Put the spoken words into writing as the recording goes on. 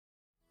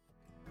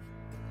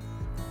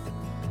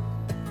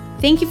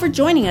Thank you for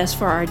joining us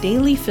for our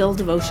Daily Fill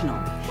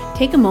devotional.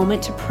 Take a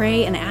moment to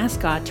pray and ask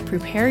God to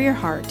prepare your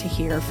heart to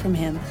hear from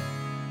Him.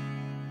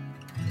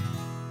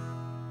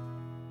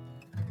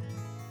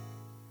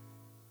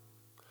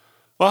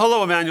 Well,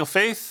 hello, Emmanuel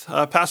Faith.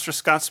 Pastor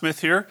Scott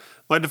Smith here.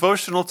 My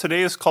devotional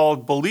today is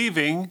called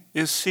Believing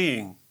is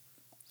Seeing.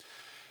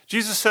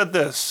 Jesus said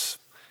this.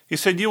 He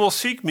said, "You will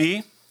seek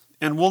me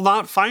and will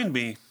not find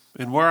me,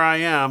 and where I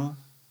am,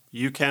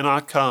 you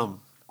cannot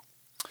come."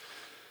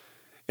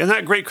 In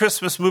that great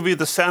Christmas movie,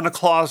 The Santa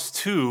Claus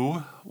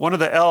 2, one of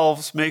the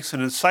elves makes an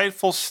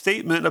insightful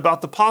statement about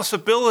the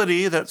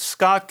possibility that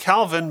Scott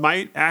Calvin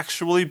might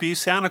actually be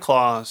Santa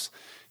Claus.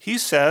 He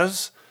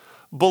says,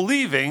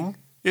 "Believing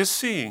is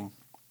seeing."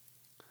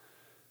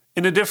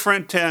 In a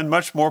different and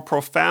much more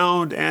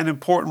profound and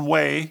important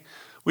way,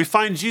 we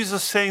find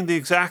Jesus saying the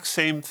exact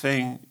same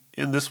thing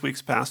in this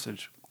week's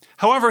passage.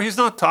 However, he's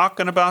not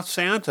talking about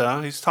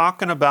Santa, he's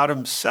talking about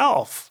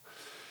himself.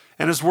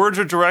 And his words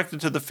are directed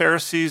to the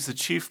Pharisees, the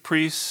chief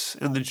priests,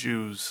 and the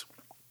Jews.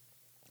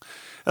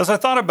 As I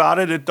thought about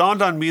it, it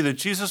dawned on me that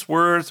Jesus'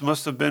 words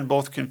must have been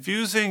both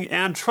confusing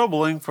and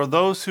troubling for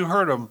those who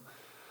heard him.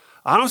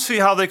 I don't see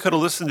how they could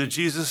have listened to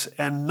Jesus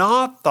and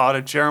not thought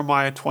of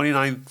Jeremiah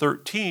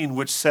 29:13,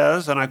 which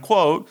says, and I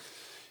quote,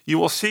 "You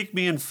will seek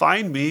me and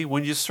find me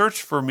when you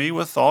search for me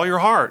with all your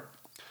heart."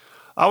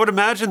 I would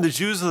imagine the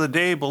Jews of the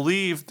day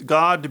believed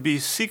God to be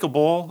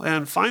seekable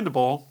and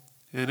findable,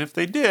 and if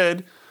they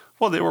did,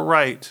 well, they were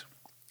right.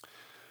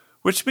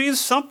 Which means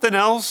something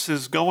else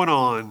is going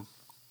on.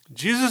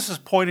 Jesus is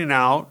pointing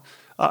out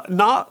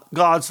not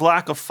God's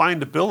lack of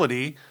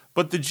findability,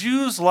 but the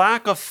Jews'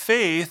 lack of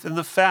faith in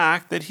the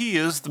fact that he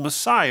is the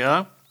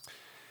Messiah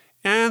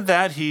and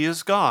that he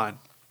is God.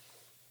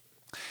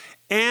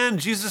 And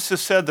Jesus has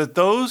said that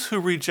those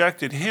who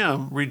rejected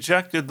him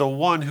rejected the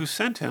one who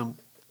sent him,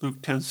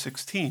 Luke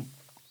 10:16.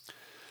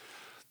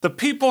 The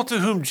people to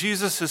whom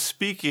Jesus is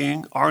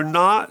speaking are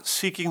not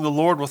seeking the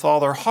Lord with all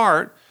their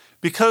heart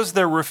because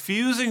they're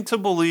refusing to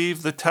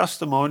believe the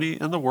testimony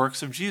and the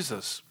works of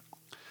Jesus.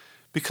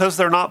 Because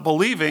they're not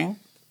believing,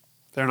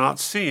 they're not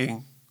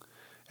seeing.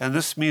 And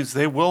this means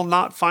they will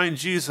not find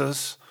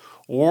Jesus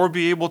or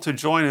be able to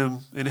join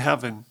him in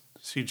heaven.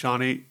 See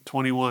John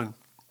 8:21.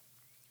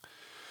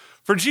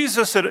 For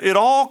Jesus, it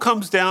all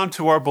comes down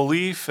to our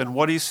belief in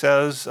what he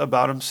says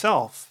about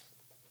himself.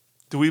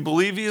 Do we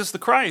believe he is the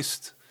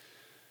Christ?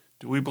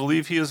 Do we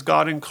believe he is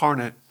God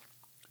incarnate?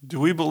 Do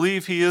we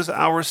believe he is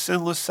our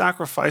sinless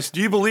sacrifice? Do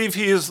you believe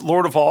he is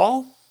Lord of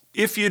all?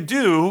 If you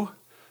do,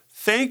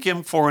 thank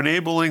him for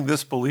enabling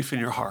this belief in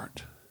your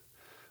heart.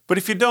 But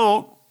if you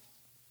don't,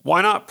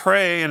 why not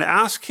pray and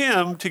ask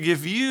him to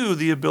give you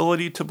the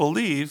ability to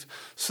believe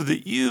so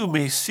that you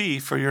may see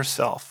for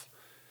yourself?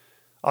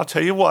 I'll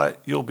tell you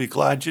what, you'll be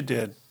glad you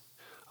did.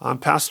 I'm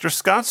Pastor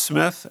Scott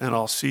Smith, and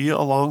I'll see you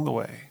along the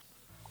way.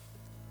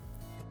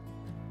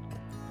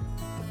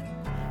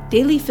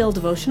 Daily Fill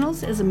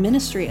Devotionals is a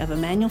ministry of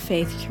Emmanuel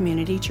Faith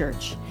Community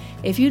Church.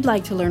 If you'd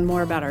like to learn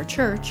more about our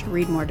church,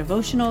 read more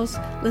devotionals,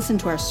 listen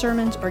to our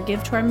sermons, or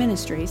give to our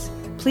ministries,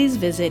 please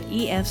visit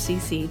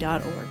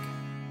efcc.org.